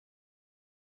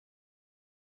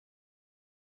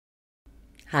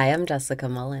Hi, I'm Jessica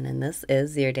Mullen, and this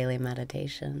is your daily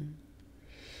meditation.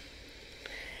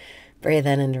 Breathe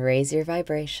in and raise your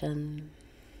vibration.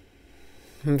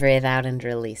 Breathe out and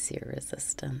release your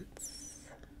resistance.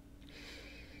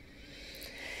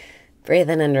 Breathe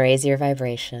in and raise your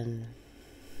vibration.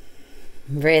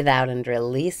 Breathe out and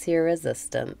release your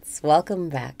resistance. Welcome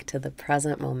back to the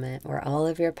present moment where all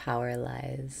of your power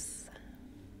lies.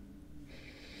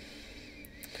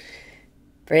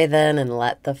 Breathe in and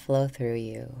let the flow through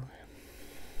you.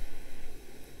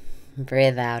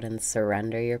 Breathe out and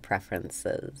surrender your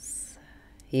preferences.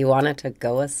 You want it to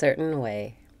go a certain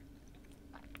way,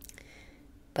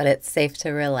 but it's safe to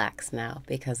relax now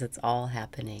because it's all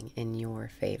happening in your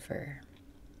favor.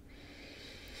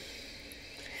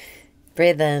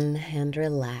 Breathe in and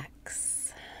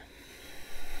relax.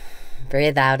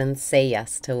 Breathe out and say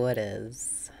yes to what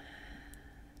is.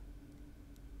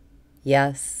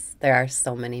 Yes, there are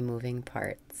so many moving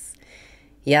parts.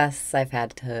 Yes, I've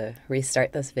had to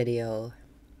restart this video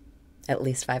at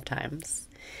least 5 times.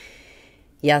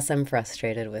 Yes, I'm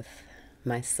frustrated with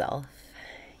myself.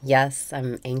 Yes,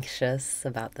 I'm anxious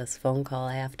about this phone call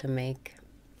I have to make.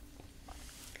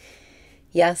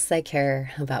 Yes, I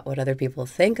care about what other people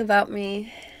think about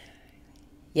me.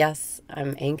 Yes,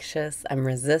 I'm anxious, I'm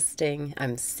resisting,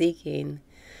 I'm seeking.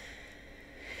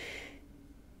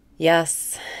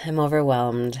 Yes, I'm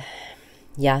overwhelmed.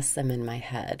 Yes, I'm in my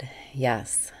head.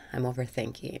 Yes, I'm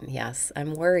overthinking. Yes,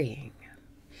 I'm worrying.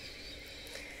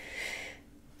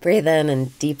 Breathe in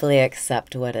and deeply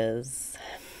accept what is.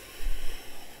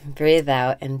 Breathe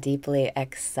out and deeply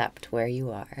accept where you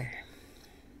are.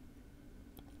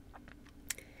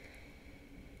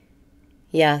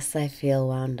 Yes, I feel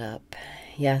wound up.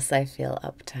 Yes, I feel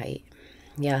uptight.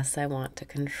 Yes, I want to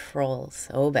control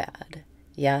so bad.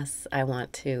 Yes, I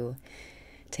want to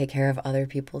take care of other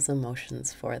people's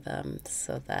emotions for them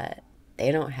so that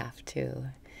they don't have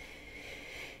to.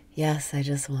 Yes, I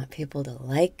just want people to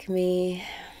like me.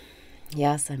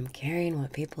 Yes, I'm caring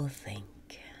what people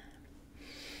think.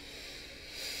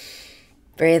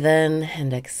 Breathe in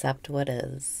and accept what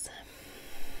is.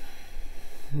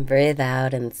 Breathe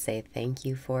out and say thank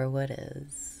you for what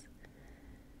is.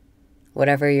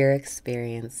 Whatever you're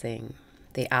experiencing,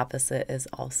 the opposite is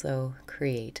also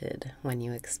created when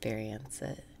you experience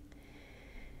it.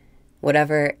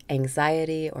 Whatever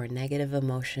anxiety or negative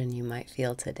emotion you might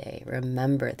feel today,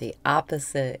 remember the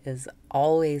opposite is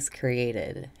always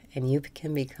created and you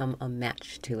can become a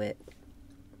match to it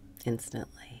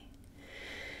instantly.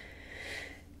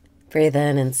 Breathe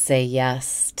in and say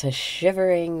yes to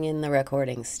shivering in the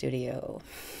recording studio.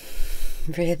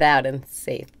 Breathe out and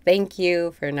say thank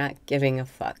you for not giving a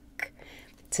fuck.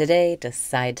 Today,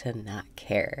 decide to not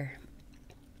care.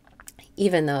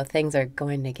 Even though things are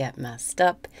going to get messed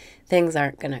up, things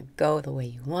aren't going to go the way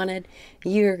you wanted,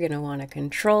 you're going to want to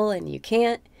control and you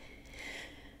can't.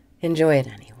 Enjoy it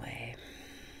anyway.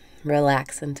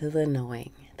 Relax into the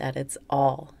knowing that it's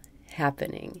all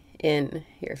happening in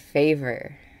your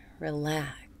favor.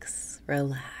 Relax,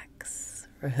 relax,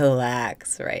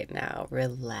 relax right now.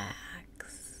 Relax.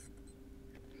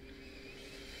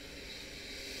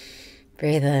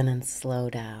 Breathe in and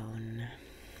slow down.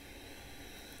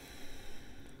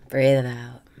 Breathe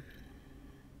out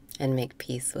and make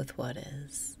peace with what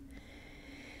is.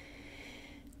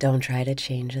 Don't try to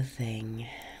change a thing.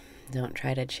 Don't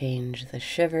try to change the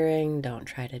shivering. Don't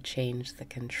try to change the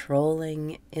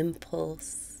controlling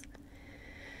impulse.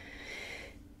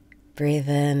 Breathe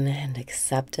in and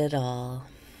accept it all.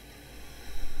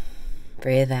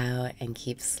 Breathe out and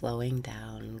keep slowing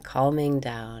down, calming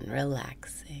down,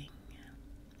 relaxing.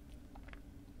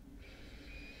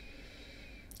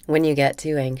 When you get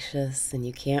too anxious and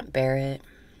you can't bear it,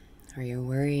 or you're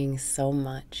worrying so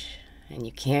much and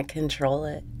you can't control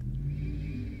it,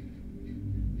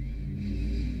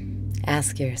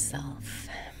 ask yourself,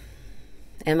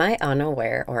 am I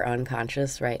unaware or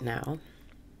unconscious right now?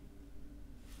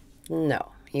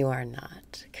 No, you are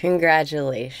not.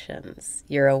 Congratulations,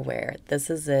 you're aware. This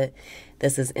is it.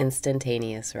 This is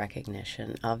instantaneous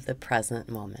recognition of the present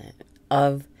moment,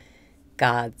 of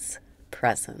God's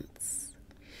presence.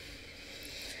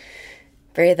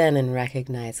 Breathe in and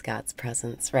recognize God's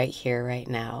presence right here, right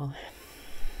now.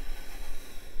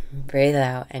 Breathe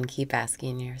out and keep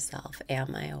asking yourself,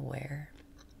 am I aware?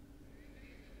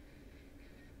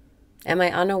 Am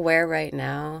I unaware right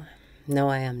now? No,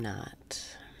 I am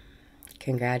not.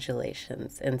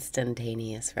 Congratulations,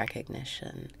 instantaneous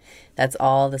recognition. That's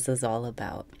all this is all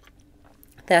about.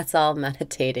 That's all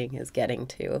meditating is getting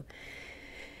to.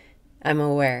 I'm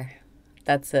aware.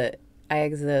 That's it. I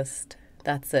exist.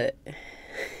 That's it.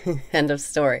 End of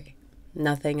story.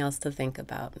 Nothing else to think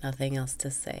about, nothing else to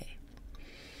say.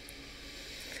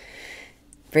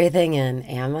 Breathing in,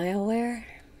 am I aware?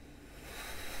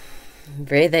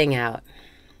 Breathing out,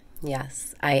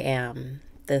 yes, I am.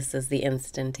 This is the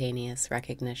instantaneous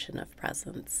recognition of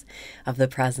presence, of the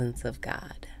presence of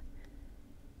God.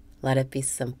 Let it be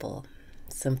simple.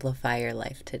 Simplify your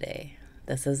life today.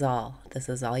 This is all. This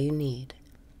is all you need.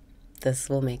 This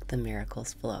will make the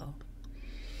miracles flow.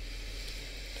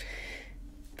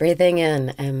 Breathing in,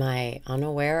 am I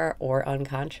unaware or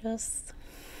unconscious?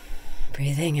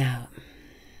 Breathing out.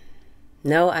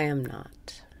 No, I am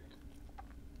not.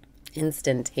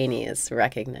 Instantaneous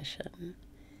recognition.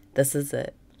 This is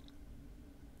it.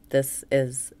 This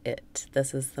is it.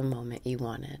 This is the moment you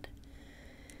wanted.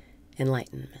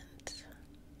 Enlightenment.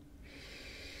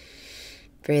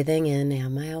 Breathing in,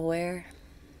 am I aware?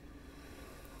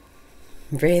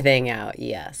 Breathing out,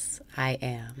 yes, I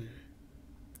am.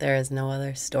 There is no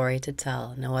other story to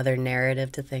tell, no other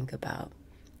narrative to think about.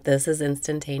 This is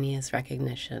instantaneous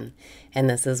recognition, and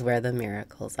this is where the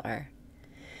miracles are.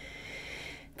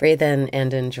 Breathe in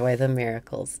and enjoy the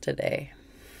miracles today.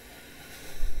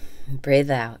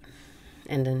 Breathe out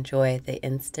and enjoy the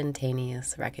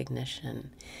instantaneous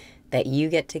recognition that you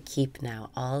get to keep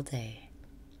now all day.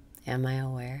 Am I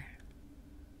aware?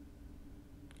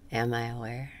 Am I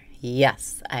aware?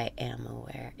 Yes, I am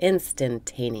aware.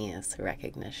 Instantaneous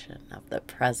recognition of the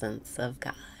presence of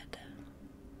God.